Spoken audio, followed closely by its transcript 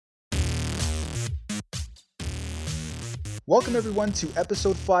Welcome everyone to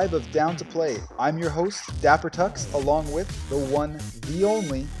episode 5 of Down to Play. I'm your host, Dapper Tux, along with the one, the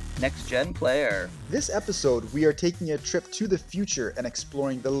only, Next Gen Player. This episode, we are taking a trip to the future and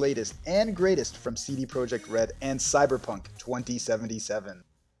exploring the latest and greatest from CD Projekt Red and Cyberpunk 2077.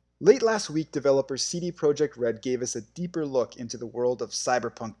 Late last week, developer CD Projekt Red gave us a deeper look into the world of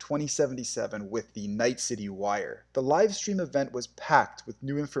Cyberpunk 2077 with the Night City Wire. The live stream event was packed with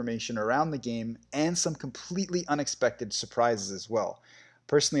new information around the game and some completely unexpected surprises as well.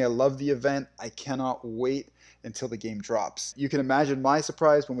 Personally, I love the event. I cannot wait until the game drops. You can imagine my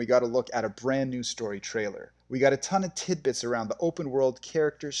surprise when we got a look at a brand new story trailer. We got a ton of tidbits around the open world,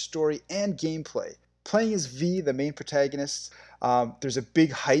 characters, story, and gameplay. Playing as V, the main protagonist, there's a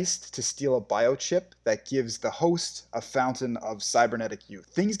big heist to steal a biochip that gives the host a fountain of cybernetic youth.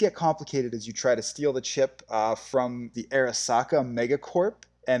 Things get complicated as you try to steal the chip from the Arasaka Megacorp,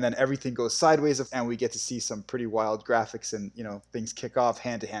 and then everything goes sideways, and we get to see some pretty wild graphics and, things kick off,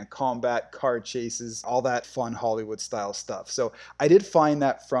 hand-to-hand combat, car chases, all that fun Hollywood-style stuff. So I did find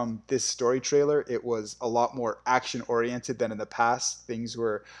that from this story trailer, it was a lot more action-oriented than in the past. Things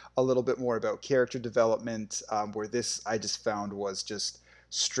were a little bit more about character development, where this I just found was just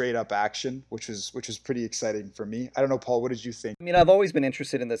straight up action, which was pretty exciting for me. I don't know, Paul, what did you think? I mean, I've always been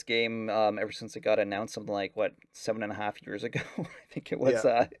interested in this game ever since it got announced something like, 7.5 years ago? I think it was.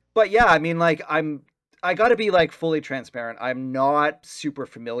 Yeah. But yeah, I mean, I got to be fully transparent. I'm not super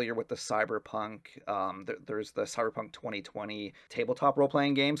familiar with the Cyberpunk. There's the Cyberpunk 2020 tabletop role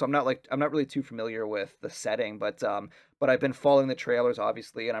playing game, so I'm not really too familiar with the setting. But I've been following the trailers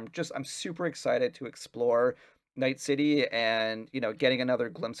obviously, and I'm super excited to explore Night City, and getting another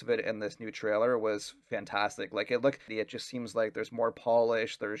glimpse of it in this new trailer was fantastic. It just seems like there's more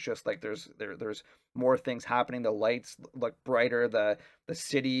polish. There's just there's more things happening. The lights look brighter. The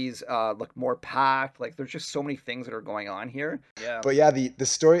cities look more packed. There's just so many things that are going on here. Yeah. But yeah, the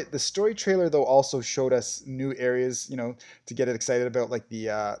story trailer though also showed us new areas, to get excited about, like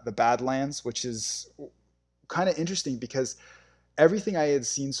the Badlands, which is kind of interesting because everything I had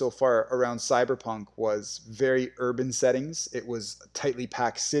seen so far around Cyberpunk was very urban settings. It was a tightly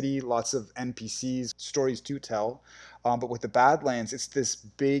packed city, lots of NPCs, stories to tell. But with the Badlands, it's this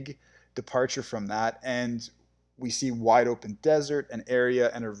big departure from that. And we see wide open desert, an area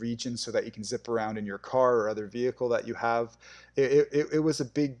and a region so that you can zip around in your car or other vehicle that you have. It was a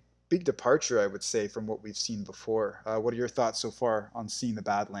big departure, I would say, from what we've seen before. What are your thoughts so far on seeing the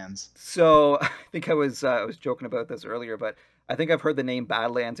Badlands? So I think I was joking about this earlier, but I think I've heard the name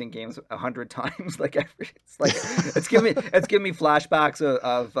Badlands in games 100 times. It's giving me flashbacks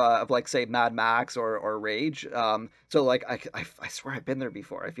of like, say, Mad Max or Rage. I swear I've been there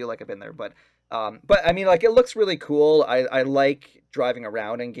before. I feel like I've been there, but I mean, it looks really cool. I like driving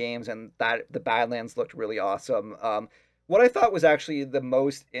around in games, and that the Badlands looked really awesome. What I thought was actually the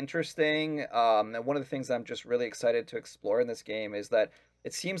most interesting, and one of the things I'm just really excited to explore in this game, is that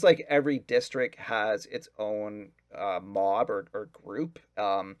it seems like every district has its own mob or group.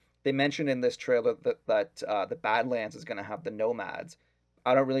 They mentioned in this trailer that the Badlands is going to have the Nomads.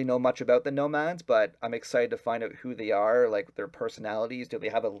 I don't really know much about the Nomads, but I'm excited to find out who they are, like their personalities. Do they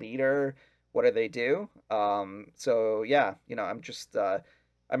have a leader? What do they do? So yeah, I'm just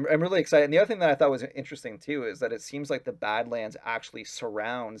I'm really excited. And the other thing that I thought was interesting too is that it seems like the Badlands actually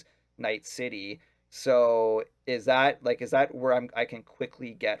surrounds Night City. So is that where I can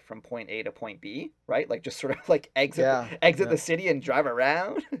quickly get from point A to point B, right? Just sort of exit Yeah, exit yeah. the city and drive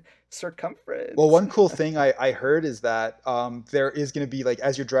around Well, circumference. one cool thing I heard is that there is going to be, like,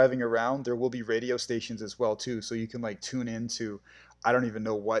 as you're driving around, there will be radio stations as well too, so you can tune into, I don't even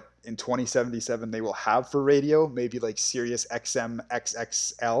know what in 2077 they will have for radio, maybe like Sirius XM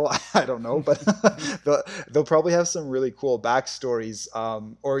XXL, I don't know, but they'll probably have some really cool backstories,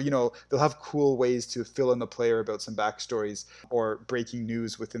 or they'll have cool ways to fill in the player about some backstories or breaking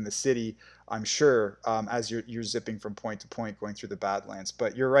news within the city. I'm sure, as you're zipping from point to point going through the Badlands.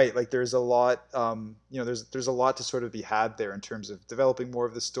 But you're right, there's a lot, there's a lot to sort of be had there in terms of developing more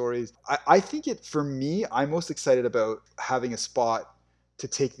of the stories. I think for me, I'm most excited about having a spot to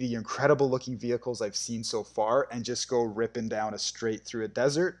take the incredible looking vehicles I've seen so far and just go ripping down a straight through a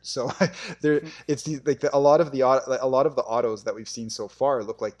desert. So it's a lot of the autos that we've seen so far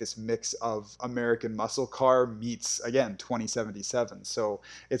look like this mix of American muscle car meets, again, 2077. So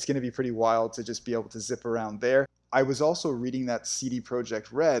it's going to be pretty wild to just be able to zip around there. I was also reading that CD Projekt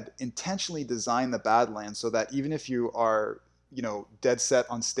Red intentionally designed the Badlands so that even if you are dead set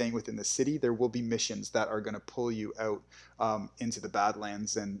on staying within the city, there will be missions that are going to pull you out into the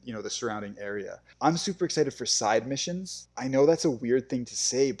Badlands and the surrounding area. I'm super excited for side missions. I know that's a weird thing to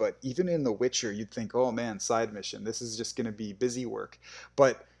say, but even in The Witcher, you'd think, oh man, side mission, this is just going to be busy work.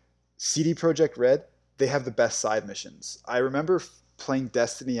 But CD Projekt Red, they have the best side missions. I remember playing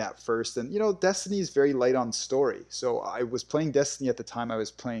Destiny at first, and Destiny is very light on story. So I was playing Destiny at the time I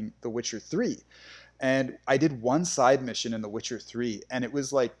was playing The Witcher 3. And I did one side mission in The Witcher 3, and it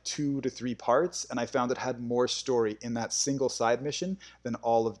was like 2 to 3 parts, and I found it had more story in that single side mission than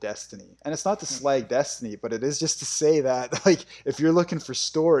all of Destiny. And it's not to slag Destiny, but it is just to say that, like, if you're looking for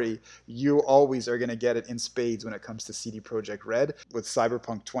story, you always are going to get it in spades when it comes to CD Projekt Red. With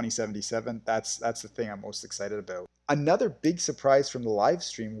Cyberpunk 2077, that's the thing I'm most excited about. Another big surprise from the live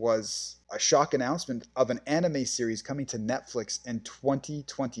stream was a shock announcement of an anime series coming to Netflix in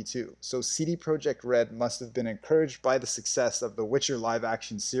 2022. So CD Projekt Red must have been encouraged by the success of the Witcher live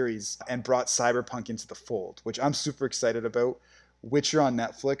action series and brought Cyberpunk into the fold, which I'm super excited about. Witcher on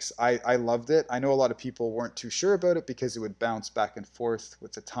Netflix, I loved it. I know a lot of people weren't too sure about it because it would bounce back and forth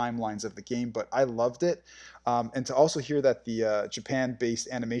with the timelines of the game, but I loved it. And to also hear that the Japan-based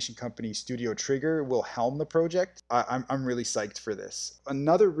animation company Studio Trigger will helm the project, I'm really psyched for this.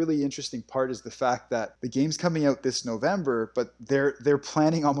 Another really interesting part is the fact that the game's coming out this November, but they're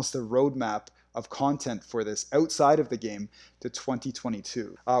planning almost a roadmap of content for this outside of the game to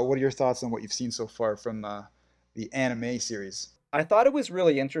 2022. What are your thoughts on what you've seen so far from the anime series? I thought it was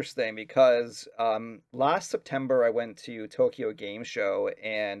really interesting because last September I went to Tokyo Game Show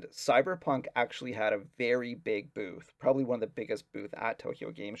and Cyberpunk actually had a very big booth, probably one of the biggest booth at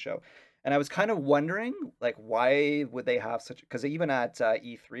Tokyo Game Show. And I was kind of wondering, like, why would they have such? Because even at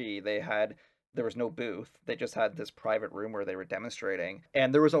E3, there was no booth. They just had this private room where they were demonstrating,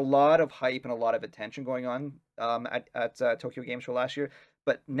 and there was a lot of hype and a lot of attention going on at Tokyo Game Show last year.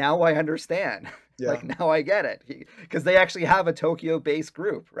 But now I understand. Yeah. Like now I get it because they actually have a Tokyo-based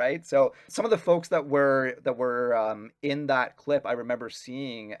group, right? So some of the folks that were in that clip, I remember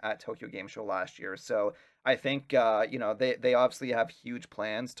seeing at Tokyo Game Show last year. So I think they obviously have huge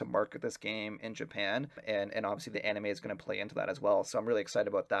plans to market this game in Japan, and obviously the anime is going to play into that as well. So I'm really excited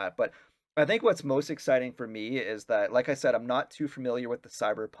about that. But I think what's most exciting for me is that, like I said, I'm not too familiar with the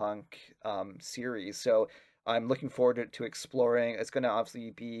Cyberpunk series, so I'm looking forward to exploring. It's going to obviously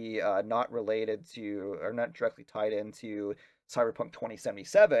be not related to or not directly tied into Cyberpunk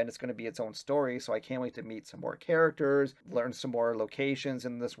 2077. It's going to be its own story, so I can't wait to meet some more characters, learn some more locations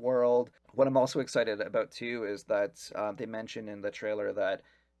in this world. What I'm also excited about too is that they mentioned in the trailer that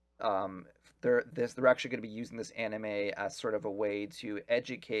they're actually going to be using this anime as sort of a way to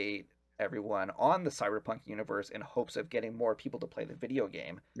educate everyone on the Cyberpunk universe in hopes of getting more people to play the video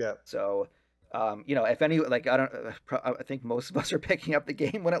game. Yeah. So if any, like, I think most of us are picking up the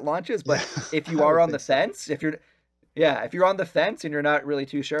game when it launches, but if you I are would on the think so. fence, if you're on the fence and you're not really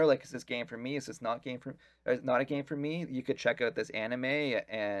too sure, like, is this game for me? Is this not a game for me? You could check out this anime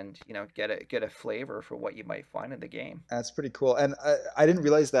and get a flavor for what you might find in the game. That's pretty cool. And I didn't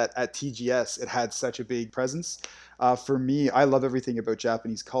realize that at TGS it had such a big presence. For me, I love everything about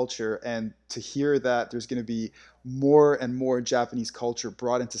Japanese culture, and to hear that there's going to be more and more Japanese culture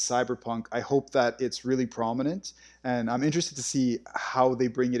brought into Cyberpunk, I hope that it's really prominent. And I'm interested to see how they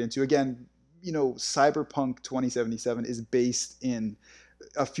bring it into, again, Cyberpunk 2077 is based in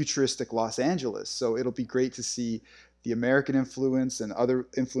a futuristic Los Angeles. So it'll be great to see the American influence and other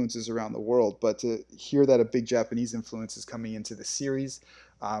influences around the world. But to hear that a big Japanese influence is coming into the series,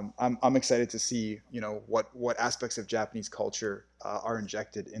 I'm excited to see what aspects of Japanese culture are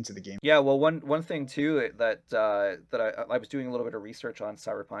injected into the game. Yeah, well, one thing too that I was doing a little bit of research on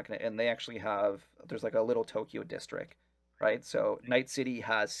Cyberpunk, and they actually there's like a little Tokyo district, right? So Night City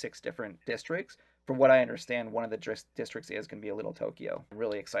has 6 different districts. From what I understand, one of the districts is going to be a little Tokyo. I'm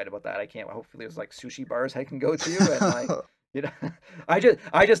really excited about that. I can't. Hopefully, there's like sushi bars I can go to, and like you know, I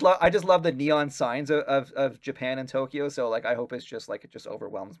just love the neon signs of Japan and Tokyo. So like, I hope it's just like it just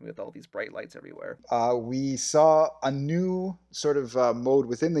overwhelms me with all these bright lights everywhere. We saw a new sort of mode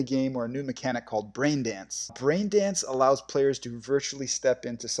within the game, or a new mechanic called Brain Dance. Brain Dance allows players to virtually step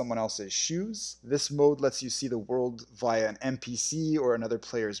into someone else's shoes. This mode lets you see the world via an NPC or another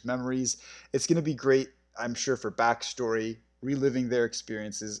player's memories. It's going to be great, I'm sure, for backstory, reliving their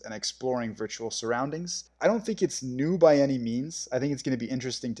experiences, and exploring virtual surroundings. I don't think it's new by any means. I think it's going to be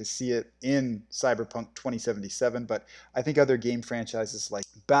interesting to see it in Cyberpunk 2077, but I think other game franchises like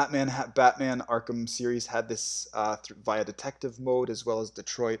Batman Arkham series had this via detective mode, as well as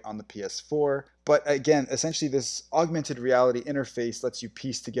Detroit on the PS4. But again, essentially, this augmented reality interface lets you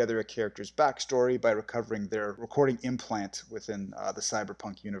piece together a character's backstory by recovering their recording implant within the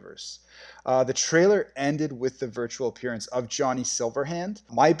cyberpunk universe. The trailer ended with the virtual appearance of Johnny Silverhand.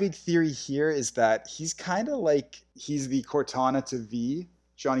 My big theory here is that he's kind of like he's the Cortana to V.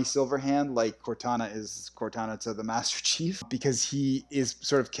 Johnny Silverhand, like Cortana is Cortana to the Master Chief, because he is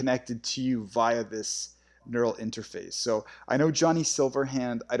sort of connected to you via this neural interface. So I know Johnny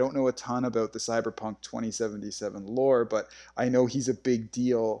Silverhand. I don't know a ton about the Cyberpunk 2077 lore, but I know he's a big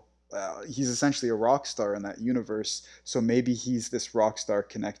deal. He's essentially a rock star in that universe. So maybe he's this rock star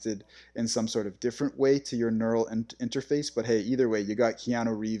connected in some sort of different way to your neural interface. But hey, either way, you got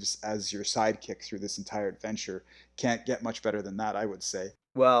Keanu Reeves as your sidekick through this entire adventure. Can't get much better than that, I would say.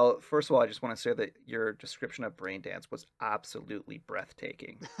 Well, first of all, I just want to say that your description of brain dance was absolutely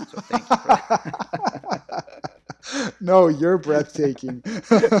breathtaking. So thank you for that. No, you're breathtaking. We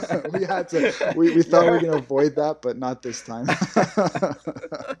thought we were gonna avoid that, but not this time.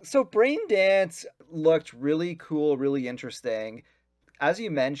 So Brain Dance looked really cool, really interesting. As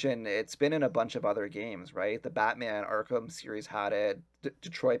you mentioned, it's been in a bunch of other games, right? The Batman Arkham series had it.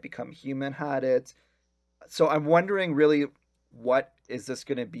 Detroit Become Human had it. So I'm wondering really what is this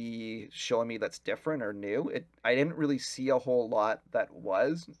going to be showing me that's different or new? I didn't really see a whole lot that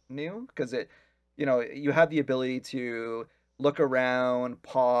was new because you have the ability to look around,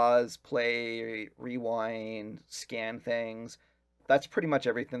 pause, play, rewind, scan things. That's pretty much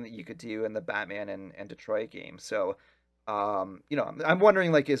everything that you could do in the Batman and Detroit game. So, I'm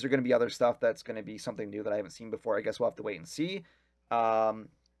wondering like, is there going to be other stuff that's going to be something new that I haven't seen before? I guess we'll have to wait and see. Um,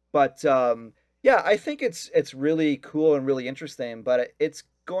 but yeah, I think it's really cool and really interesting, but it's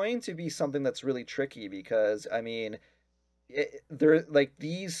going to be something that's really tricky because I mean, they're like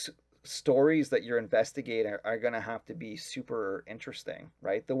these stories that you're investigating are going to have to be super interesting,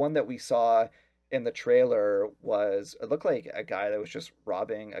 right? The one that we saw in the trailer was it looked like a guy that was just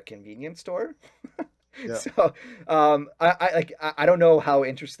robbing a convenience store. Yeah. So, I don't know how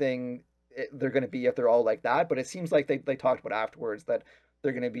interesting they're going to be if they're all like that, but it seems like they talked about afterwards that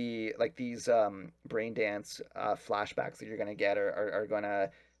they're going to be like these brain dance flashbacks that you're going to get are going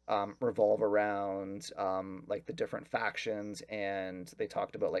to revolve around like the different factions, and they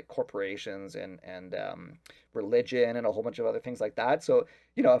talked about like corporations and religion and a whole bunch of other things like that. So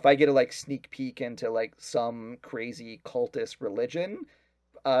if I get a like sneak peek into like some crazy cultist religion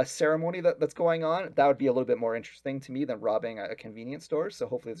ceremony that's going on, that would be a little bit more interesting to me than robbing a convenience store. So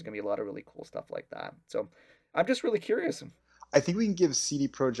hopefully there's going to be a lot of really cool stuff like that. So I'm just really curious. I think we can give CD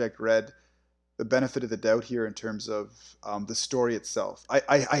Projekt Red the benefit of the doubt here in terms of the story itself.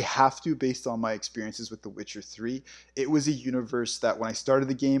 I have to, based on my experiences with The Witcher 3. It was a universe that when I started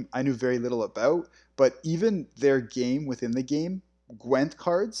the game, I knew very little about, but even their game within the game, Gwent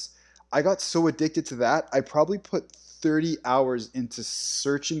cards, I got so addicted to that, I probably put 30 hours into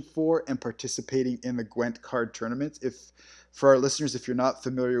searching for and participating in the Gwent card tournament. If for our listeners, if you're not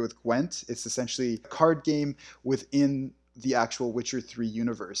familiar with Gwent, it's essentially a card game within the actual Witcher 3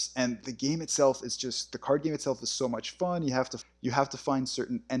 universe. And the game itself is just the card game itself is so much fun. You have to find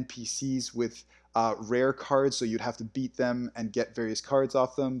certain NPCs with rare cards, so you'd have to beat them and get various cards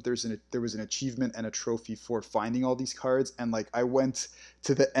off them. There was an achievement and a trophy for finding all these cards, and like I went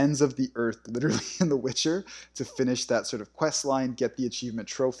to the ends of the earth, literally in The Witcher, to finish that sort of quest line, get the achievement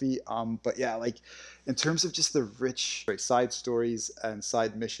trophy. But yeah, like in terms of just the rich side stories and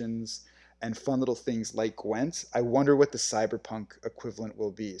side missions and fun little things like Gwent, I wonder what the cyberpunk equivalent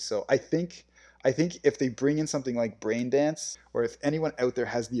will be. So I think if they bring in something like Brain Dance, or if anyone out there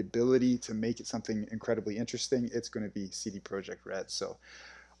has the ability to make it something incredibly interesting, it's going to be CD Projekt Red. So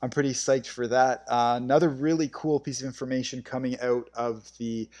I'm pretty psyched for that. Another really cool piece of information coming out of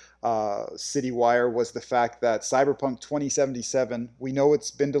the CityWire was the fact that Cyberpunk 2077, we know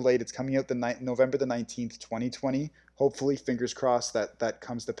it's been delayed. It's coming out November the 19th, 2020. Hopefully, fingers crossed that that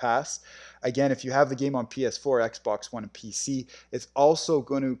comes to pass. Again, if you have the game on PS4, Xbox One, and PC, it's also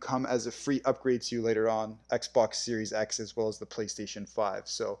going to come as a free upgrade to you later on, Xbox Series X as well as the PlayStation 5.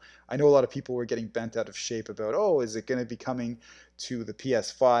 So I know a lot of people were getting bent out of shape about, oh, is it going to be coming to the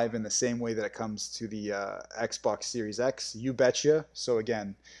PS5 in the same way that it comes to the Xbox Series X? You betcha. So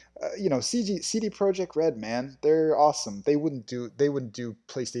again, CD Projekt Red, man, they're awesome. They wouldn't do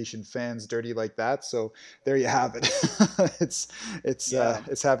PlayStation fans dirty like that. So there you have it. it's it's Yeah.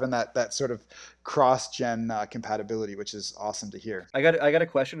 it's having that sort of cross gen compatibility, which is awesome to hear. I got a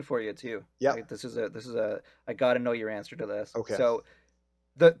question for you too. Yeah. Like this is a I got to know your answer to this. Okay. So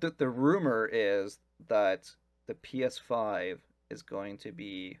the rumor is that the PS5 is going to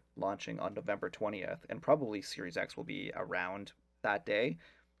be launching on November 20th, and probably Series X will be around that day.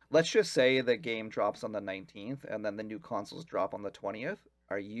 let's just say the game drops on the 19th and then the new consoles drop on the 20th.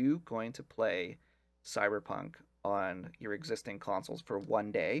 Are you going to play Cyberpunk on your existing consoles for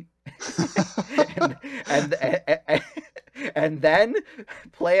one day and, and, and, and then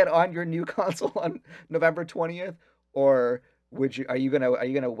play it on your new console on November 20th? Or are you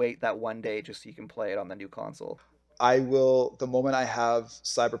gonna wait that one day just so you can play it on the new console? I will, the moment I have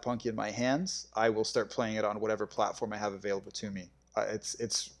Cyberpunk in my hands, I will start playing it on whatever platform I have available to me.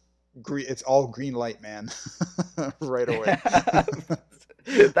 It's green, it's all green light, man, right away.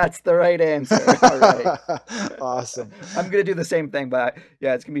 That's the right answer. All right. Awesome. I'm gonna do the same thing, but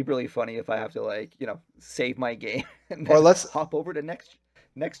yeah, it's gonna be really funny if I have to like, save my game and Or then let's hop over to next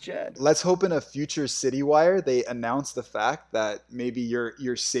gen. let's hope in a future CityWire they announce the fact that maybe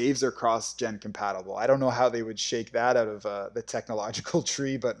your saves are cross-gen compatible. I don't know how they would shake that out of the technological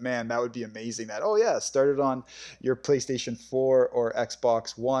tree, but man, that would be amazing. That, oh yeah, started on your PlayStation 4 or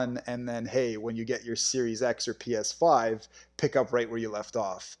Xbox One, and then hey, when you get your Series X or PS5, pick up right where you left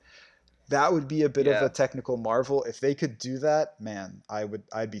off. That would be a bit of a Yeah. technical marvel. If they could do that, man,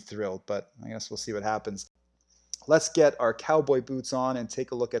 I'd be thrilled. But I guess we'll see what happens. Let's get our cowboy boots on and take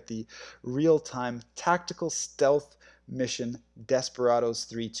a look at the real-time tactical stealth mission Desperados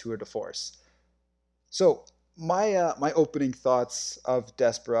 3 Tour de Force. So, my opening thoughts of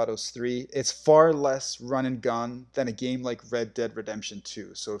Desperados 3, it's far less run and gun than a game like Red Dead Redemption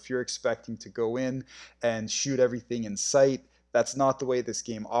 2. So if you're expecting to go in and shoot everything in sight, that's not the way this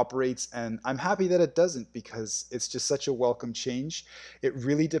game operates, and I'm happy that it doesn't because it's just such a welcome change. It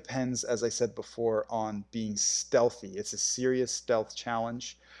really depends, as I said before, on being stealthy. It's a serious stealth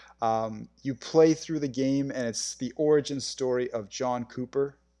challenge. You play through the game, and it's the origin story of John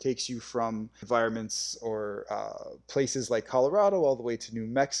Cooper. Takes you from environments or places like Colorado all the way to New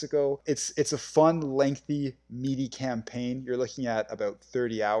Mexico. It's a fun, lengthy, meaty campaign. You're looking at about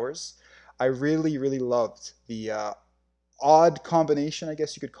 30 hours. I really, really loved the odd combination, I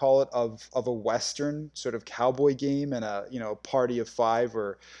guess you could call it, of a Western sort of cowboy game and a party of five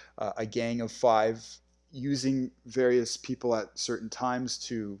or a gang of five using various people at certain times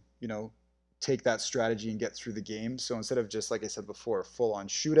to take that strategy and get through the game. So instead of just, like I said before, a full on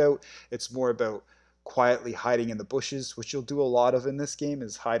shootout, it's more about quietly hiding in the bushes, which you'll do a lot of in this game,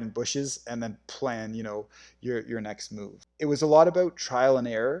 is hide in bushes and then plan, your next move. It was a lot about trial and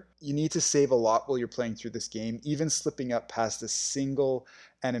error. You need to save a lot while you're playing through this game. Even slipping up past a single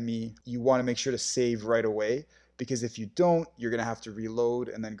enemy, you want to make sure to save right away, because if you don't, you're going to have to reload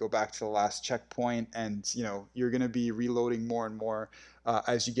and then go back to the last checkpoint, and you're going to be reloading more and more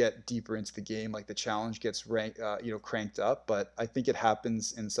as you get deeper into the game. Like the challenge gets cranked up, but I think it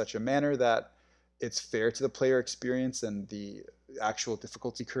happens in such a manner that it's fair to the player experience and the actual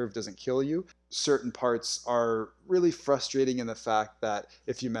difficulty curve doesn't kill you. Certain parts are really frustrating in the fact that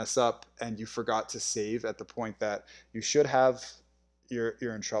if you mess up and you forgot to save at the point that you should have, you're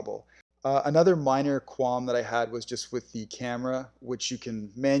in trouble. Another minor qualm that I had was just with the camera, which you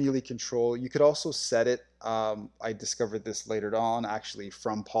can manually control. You could also set it. I discovered this later on, actually,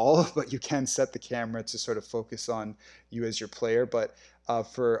 from Paul, but you can set the camera to sort of focus on you as your player. But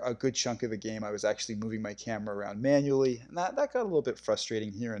for a good chunk of the game, I was actually moving my camera around manually, and that got a little bit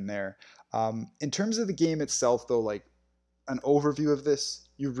frustrating here and there. In terms of the game itself, though, like an overview of this,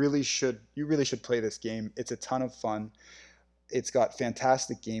 you really should play this game. It's a ton of fun. It's got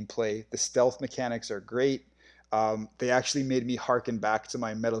fantastic gameplay. The stealth mechanics are great. They actually made me harken back to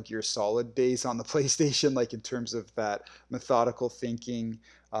my Metal Gear Solid days on the PlayStation, like in terms of that methodical thinking,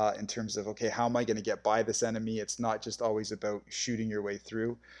 in terms of, okay, how am I going to get by this enemy? It's not just always about shooting your way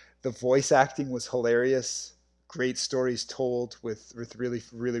through. The voice acting was hilarious. Great stories told with really,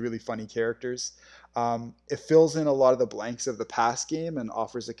 really, really funny characters. It fills in a lot of the blanks of the past game and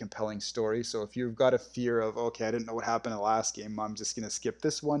offers a compelling story. So if you've got a fear of, okay, I didn't know what happened in the last game, I'm just going to skip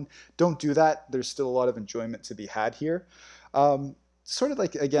this one, don't do that. There's still a lot of enjoyment to be had here. Sort of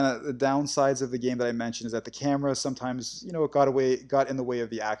like, again, the downsides of the game that I mentioned is that the camera sometimes, it got in the way of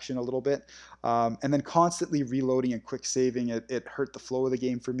the action a little bit. And then constantly reloading and quick saving, it hurt the flow of the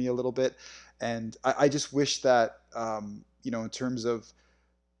game for me a little bit. And I just wish that, in terms of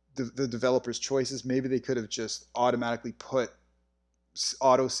the developers' choices, maybe they could have just automatically put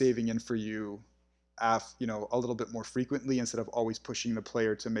auto saving in for you, a little bit more frequently instead of always pushing the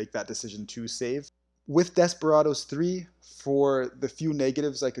player to make that decision to save. With Desperados 3, for the few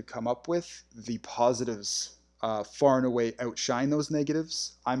negatives I could come up with, the positives far and away outshine those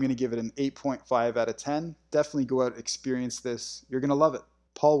negatives. I'm going to give it an 8.5 out of 10. Definitely go out and experience this. You're going to love it.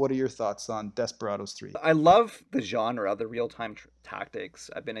 Paul, what are your thoughts on Desperados 3? I love the genre, the real-time tactics.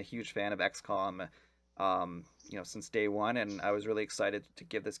 I've been a huge fan of XCOM since day one, and I was really excited to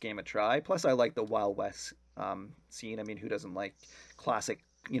give this game a try. Plus, I like the Wild West scene. I mean, who doesn't like classic,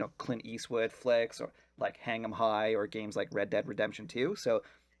 Clint Eastwood flicks or like Hang 'em High or games like Red Dead Redemption 2? So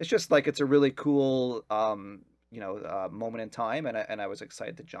it's just like it's a really cool, moment in time, and I was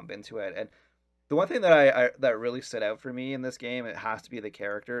excited to jump into it. And the one thing that that really stood out for me in this game, it has to be the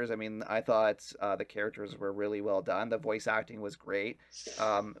characters. I mean, I thought the characters were really well done. The voice acting was great.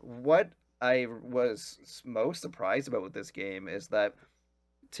 What I was most surprised about with this game is that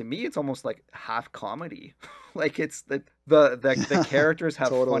to me it's almost like half comedy. Like it's the characters have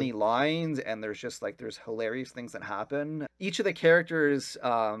Totally. funny lines, and there's hilarious things that happen. Each of the characters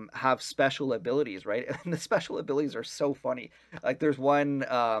have special abilities, right? And the special abilities are so funny. Like there's one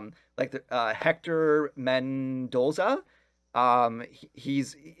like Hector Mendoza. He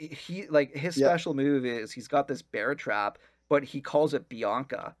like his Yeah. special move is he's got this bear trap, but he calls it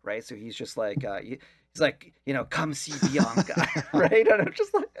Bianca, right? So he's just like he's like, come see Bianca, right? And I'm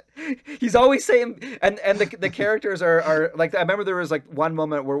just like, he's always saying, and the characters are like, I remember there was like one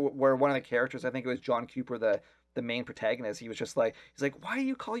moment where one of the characters, I think it was John Cooper, the main protagonist, he was just like, he's like, why do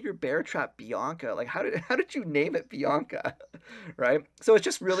you call your bear trap Bianca? Like, how did you name it Bianca, right? So it's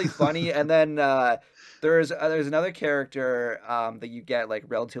just really funny. And then there's another character that you get like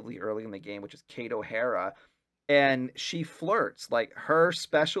relatively early in the game, which is Kate O'Hara, and she flirts. Like her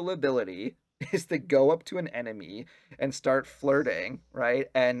special ability is to go up to an enemy and start flirting, right?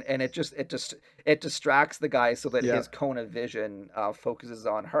 And it distracts the guy so that Yeah. his cone of vision focuses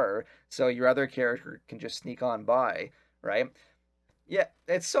on her, so your other character can just sneak on by, right? Yeah,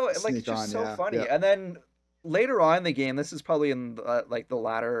 it's so like it's Sneak just on. so Yeah. funny. Yeah. And then later on in the game, this is probably in like the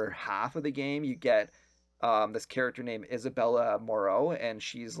latter half of the game, you get this character named Isabella Moreau, and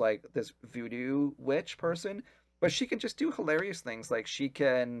she's like this voodoo witch person, but she can just do hilarious things. Like she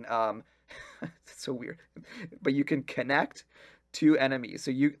can it's so weird, but you can connect two enemies.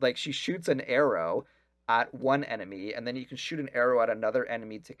 So you like she shoots an arrow at one enemy, and then you can shoot an arrow at another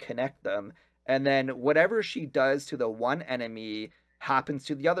enemy to connect them. And then whatever she does to the one enemy happens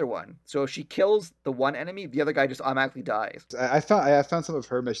to the other one. So if she kills the one enemy, the other guy just automatically dies. I found some of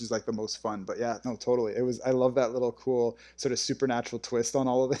her missions like the most fun, but yeah, no, totally. It was I love that little cool sort of supernatural twist on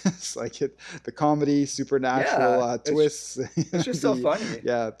all of this. Like the comedy, supernatural Yeah, twists, it's just so the funny.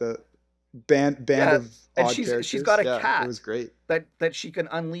 yeah, the band Yeah, of and odd she's got characters. a Yeah, it cat was great. that she can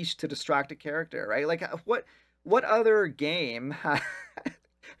unleash to distract a character, right? Like what other game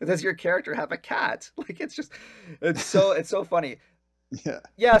does your character have a cat? Like it's so funny. Yeah.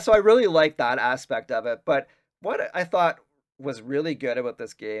 Yeah, so I really like that aspect of it. But what I thought was really good about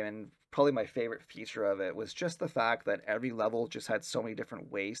this game, and probably my favorite feature of it, was just the fact that every level just had so many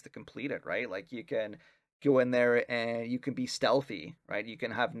different ways to complete it, right? Like you can go in there and you can be stealthy, right? You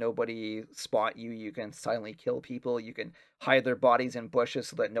can have nobody spot you. You can silently kill people. You can hide their bodies in bushes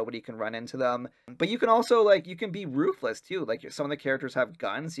so that nobody can run into them. But you can also like you can be ruthless too. Like some of the characters have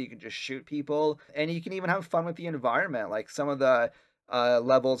guns, so you can just shoot people, and you can even have fun with the environment. Like some of the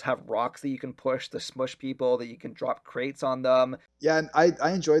levels have rocks that you can push to smush people, that you can drop crates on them. Yeah, and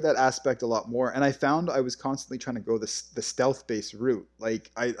I enjoyed that aspect a lot more. And I found I was constantly trying to go the stealth based route.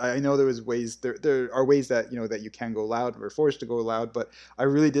 Like I know there was ways there are ways that that you can go loud or forced to go loud, but I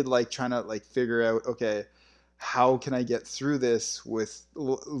really did like trying to like figure out, okay, how can I get through this with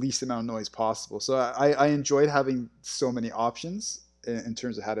least amount of noise possible. So I enjoyed having so many options in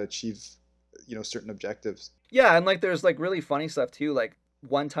terms of how to achieve certain objectives. Yeah, and like there's like really funny stuff too. Like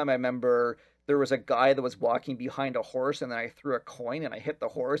one time I remember there was a guy that was walking behind a horse, and then I threw a coin and I hit the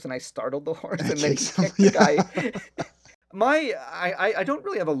horse and I startled the horse, and then Okay, he so kicked the guy. yeah. I don't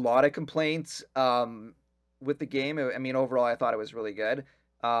really have a lot of complaints with the game. I mean, overall, I thought it was really good.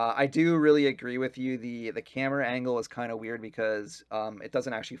 I do really agree with you. The camera angle is kind of weird because it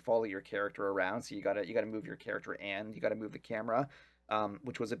doesn't actually follow your character around, so you gotta move your character and you gotta move the camera,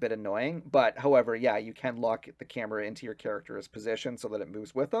 which was a bit annoying. But however, yeah, you can lock the camera into your character's position so that it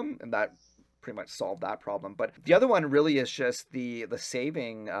moves with them, and that pretty much solved that problem. But the other one really is just the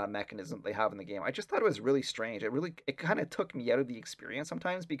saving mechanism they have in the game. I just thought it was really strange. It kind of took me out of the experience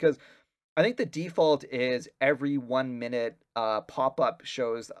sometimes, because I think the default is every 1 minute pop up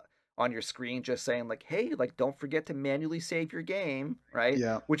shows on your screen just saying like, "Hey, like don't forget to manually save your game," right?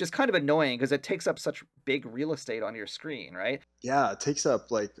 Yeah. Which is kind of annoying because it takes up such big real estate on your screen, right? Yeah, it takes up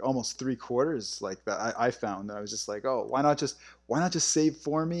like almost three quarters like that. I found that I was just like, oh, why not just save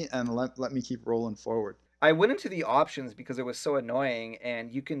for me and let me keep rolling forward. I went into the options because it was so annoying,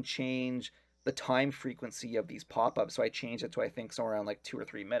 and you can change the time frequency of these pop-ups. So I changed it to I think somewhere around like 2 or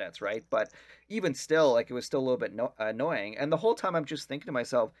 3 minutes, right? But even still, like it was still a little bit annoying. And the whole time I'm just thinking to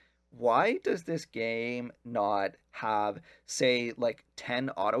myself, why does this game not have, say, like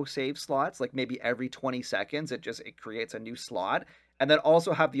 10 autosave slots? Like maybe every 20 seconds it creates a new slot, and then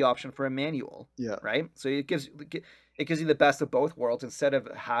also have the option for a manual, Yeah. right? So it gives you the best of both worlds instead of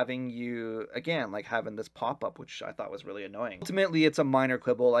having you again like having this pop-up, which I thought was really annoying. Ultimately, it's a minor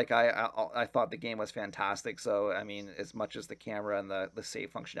quibble. Like I thought the game was fantastic. So I mean, as much as the camera and the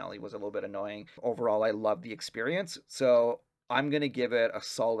save functionality was a little bit annoying, overall I loved the experience. So I'm gonna give it a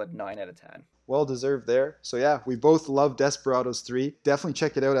solid 9 out of 10. Well deserved there. So yeah, we both love Desperados 3. Definitely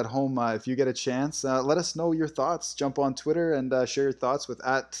check it out at home if you get a chance. Let us know your thoughts. Jump on Twitter and share your thoughts with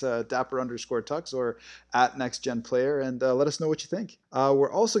at dapper_tux or at nextgenplayer and let us know what you think.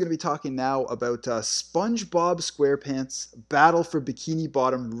 We're also going to be talking now about SpongeBob SquarePants Battle for Bikini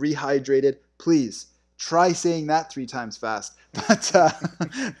Bottom Rehydrated. Please try saying that 3 times fast. But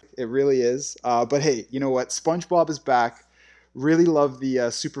it really is. But hey, you know what? SpongeBob is back. Really love the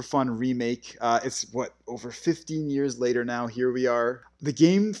super fun remake. It's what, over 15 years later now. Here we are. The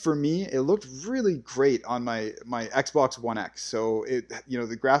game for me, it looked really great on my Xbox One X. So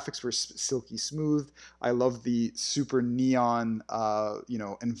the graphics were silky smooth. I love the super neon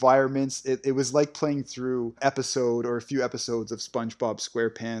environments. It was like playing through episode or a few episodes of SpongeBob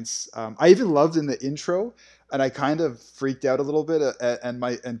SquarePants. I even loved in the intro, and I kind of freaked out a little bit.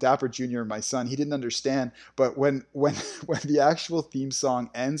 And Dapper Jr., my son, he didn't understand. But when when the actual theme song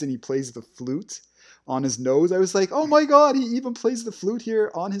ends and he plays the flute on his nose, I was like, oh my god, he even plays the flute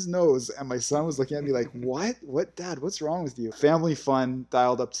here on his nose. And my son was looking at me like, what, Dad, what's wrong with you? Family fun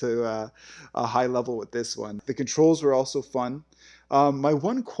dialed up to a high level with this one. The controls were also fun. My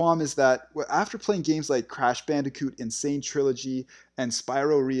one qualm is that after playing games like Crash Bandicoot Insane Trilogy and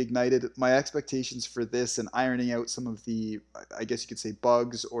Spyro Reignited, my expectations for this and ironing out some of the, I guess you could say,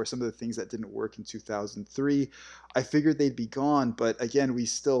 bugs or some of the things that didn't work in 2003, I figured they'd be gone. But again, we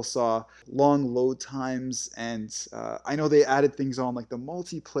still saw long load times, and I know they added things on like the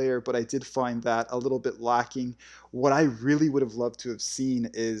multiplayer, but I did find that a little bit lacking. What I really would have loved to have seen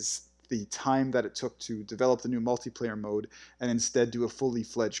is the time that it took to develop the new multiplayer mode and instead do a fully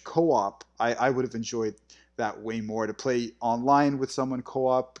fledged co-op. I would have enjoyed that way more, to play online with someone,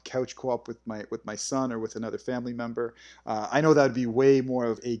 co-op, couch co-op with my son or with another family member. I know that would be way more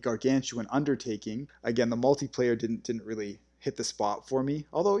of a gargantuan undertaking. Again, the multiplayer didn't really hit the spot for me,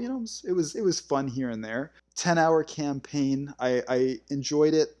 although it was fun here and there. 10-hour campaign, I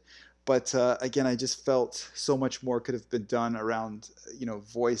enjoyed it, but again, I just felt so much more could have been done around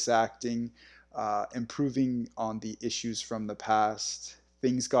voice acting, improving on the issues from the past.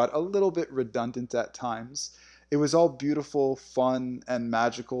 Things got a little bit redundant at times. It was all beautiful, fun, and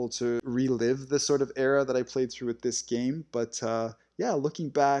magical to relive the sort of era that I played through with this game. But yeah, looking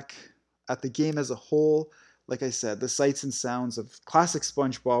back at the game as a whole, like I said, the sights and sounds of classic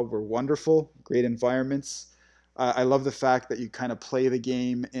SpongeBob were wonderful, great environments. I love the fact that you kind of play the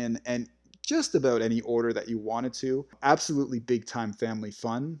game in just about any order that you wanted to. Absolutely big time family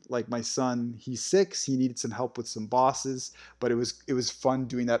fun. Like my son, he's 6, he needed some help with some bosses, but it was fun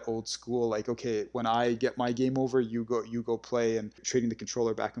doing that old school, like, okay, when I get my game over, you go play, and trading the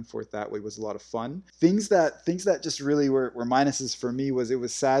controller back and forth that way was a lot of fun. Things that just really were minuses for me was it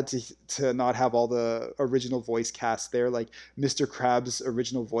was sad to not have all the original voice cast there. Like Mr. Krabs'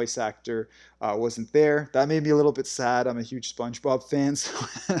 original voice actor wasn't there. That made me a little bit sad. I'm a huge SpongeBob fan, so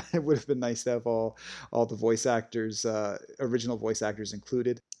it would have been nice to have all the voice actors, original voice actors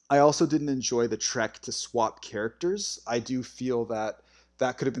included. I also didn't enjoy the trek to swap characters. I do feel that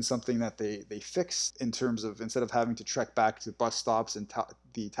could have been something that they fixed, in terms of, instead of having to trek back to bus stops and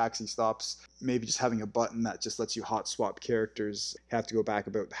the taxi stops, maybe just having a button that just lets you hot swap characters. You have to go back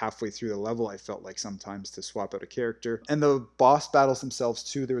about halfway through the level, I felt like, sometimes, to swap out a character. And the boss battles themselves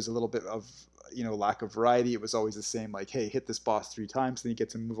too, there was a little bit of lack of variety. It was always the same, like, hey, hit this boss 3 times, then you get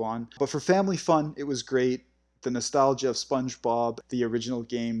to move on. But for family fun, it was great. The nostalgia of SpongeBob, the original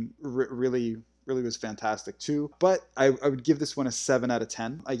game, really was fantastic too. But I would give this one a 7 out of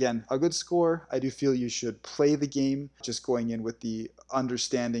 10. Again, a good score. I do feel you should play the game, just going in with the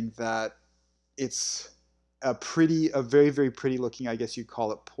understanding that it's a very, very pretty looking, I guess you'd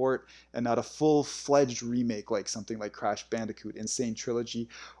call it, port, and not a full-fledged remake like something like Crash Bandicoot Insane Trilogy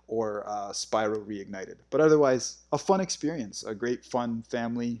or Spyro Reignited. But otherwise, a fun experience, a great fun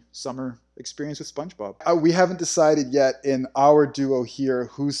family summer experience with SpongeBob. We haven't decided yet in our duo here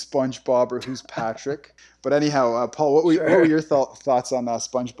who's SpongeBob or who's Patrick. But anyhow, Paul, what were Sure. your thoughts on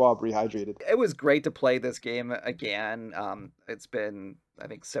SpongeBob Rehydrated? It was great to play this game again. It's been, I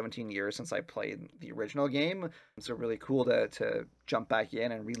think, 17 years since I played the original game, so really cool to jump back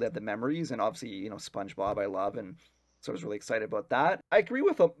in and relive the memories. And obviously, SpongeBob I love, and So I was really excited about that. I agree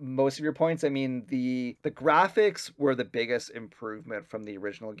with most of your points. I mean, the graphics were the biggest improvement from the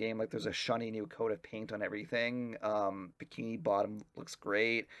original game. Like, there's a shiny new coat of paint on everything. Bikini Bottom looks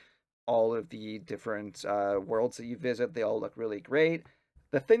great. All of the different worlds that you visit, they all look really great.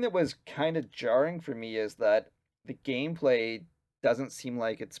 The thing that was kind of jarring for me is that the gameplay doesn't seem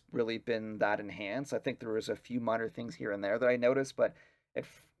like it's really been that enhanced. I think there was a few minor things here and there that I noticed, but it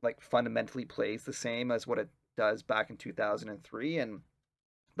like fundamentally plays the same as what it does back in 2003, and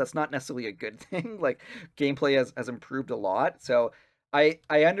that's not necessarily a good thing. Like, gameplay has improved a lot. So I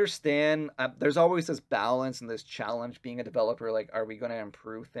understand there's always this balance and this challenge being a developer. Like, are we going to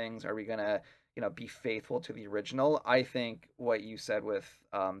improve things? Are we going to, be faithful to the original? I think what you said with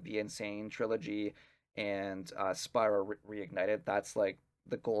the Insane trilogy and Spyro Reignited, that's like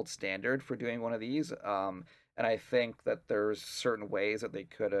the gold standard for doing one of these. And I think that there's certain ways that they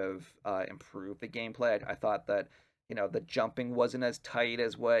could have improved the gameplay. I thought that the jumping wasn't as tight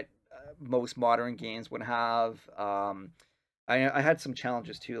as what most modern games would have. I had some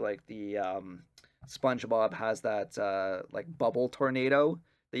challenges too, like the SpongeBob has that like bubble tornado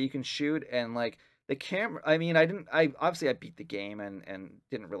that you can shoot, and like the camera. I mean, I obviously I beat the game and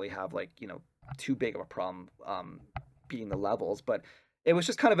didn't really have like too big of a problem beating the levels, but it was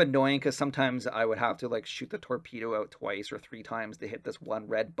just kind of annoying because sometimes I would have to like shoot the torpedo out twice or three times to hit this one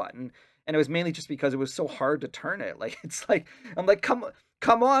red button, and it was mainly just because it was so hard to turn it. Like, it's like I'm like,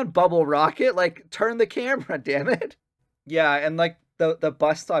 come on, Bubble Rocket, like turn the camera, damn it. Yeah, and like the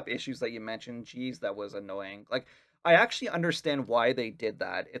bus stop issues that you mentioned, geez, that was annoying. Like, I actually understand why they did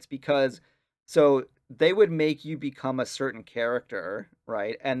that. It's because so they would make you become a certain character,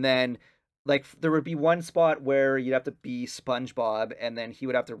 right? And then like there would be one spot where you'd have to be SpongeBob, and then he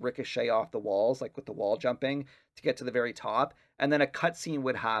would have to ricochet off the walls, like with the wall jumping, to get to the very top. And then a cutscene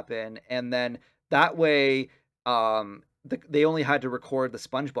would happen, and then that way, they only had to record the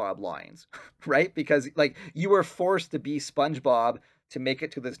SpongeBob lines, right? Because like you were forced to be SpongeBob to make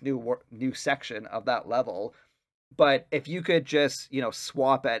it to this new section of that level. But if you could just,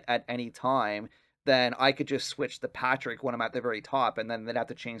 swap at any time, then I could just switch to Patrick when I'm at the very top, and then they'd have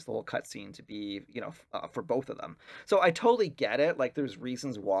to change the whole cutscene to be, for both of them. So I totally get it. Like, there's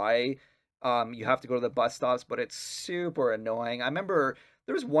reasons why you have to go to the bus stops, but it's super annoying. I remember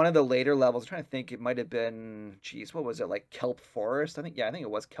there was one of the later levels. I'm trying to think. It might have been, geez, what was it, like Kelp Forest? I think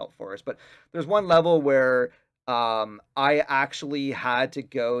it was Kelp Forest. But there's one level where I actually had to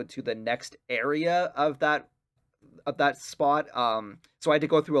go to the next area of that spot. So I had to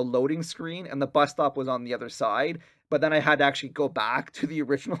go through a loading screen, and the bus stop was on the other side. But then I had to actually go back to the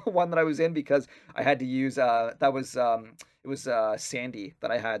original one that I was in because I had to use that was it was Sandy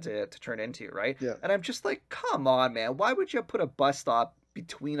that I had to turn into, right? Yeah. And I'm just like, come on, man, why would you put a bus stop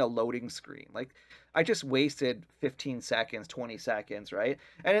between a loading screen? Like, I just wasted 15 seconds, 20 seconds, right?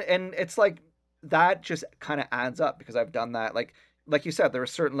 And it's like that just kind of adds up because I've done that. Like you said, there were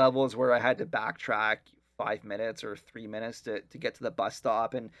certain levels where I had to backtrack 5 minutes or 3 minutes to get to the bus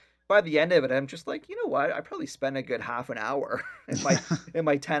stop, and by the end of it, I'm just like, you know what? I probably spent a good half an hour in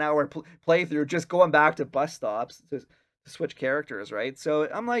my 10-hour playthrough just going back to bus stops to switch characters, right? So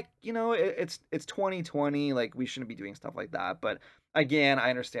I'm like, it's 2020, like we shouldn't be doing stuff like that. But again, I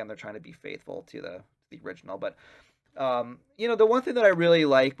understand they're trying to be faithful to the original. But the one thing that I really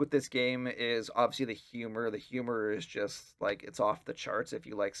like with this game is obviously the humor. The humor is just like it's off the charts if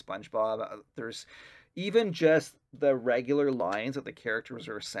you like SpongeBob. There's even just the regular lines that the characters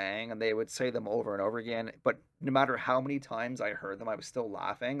are saying, and they would say them over and over again, but no matter how many times I heard them, I was still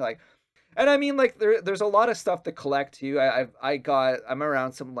laughing. Like, and I mean, like there's a lot of stuff to collect too. I'm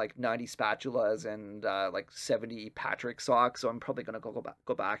around some like 90 spatulas and like 70 Patrick socks, so I'm probably gonna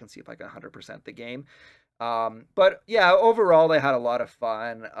go back and see if I can 100% the game. But yeah, overall they had a lot of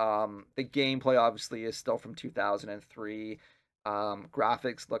fun. The gameplay obviously is still from 2003.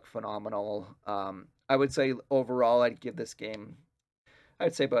 Graphics look phenomenal. I would say overall I'd give this game,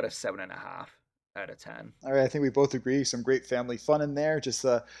 I'd say about a 7.5 out of 10. All right, I think we both agree. Some great family fun in there. Just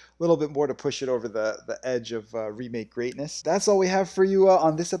a little bit more to push it over the edge of remake greatness. That's all we have for you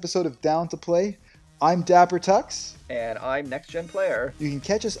on this episode of Down to Play. I'm Dapper Tux. And I'm Next Gen Player. You can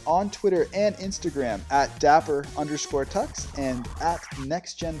catch us on Twitter and Instagram at Dapper_Tux and at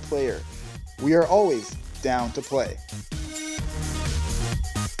Next Gen Player. We are always down to play.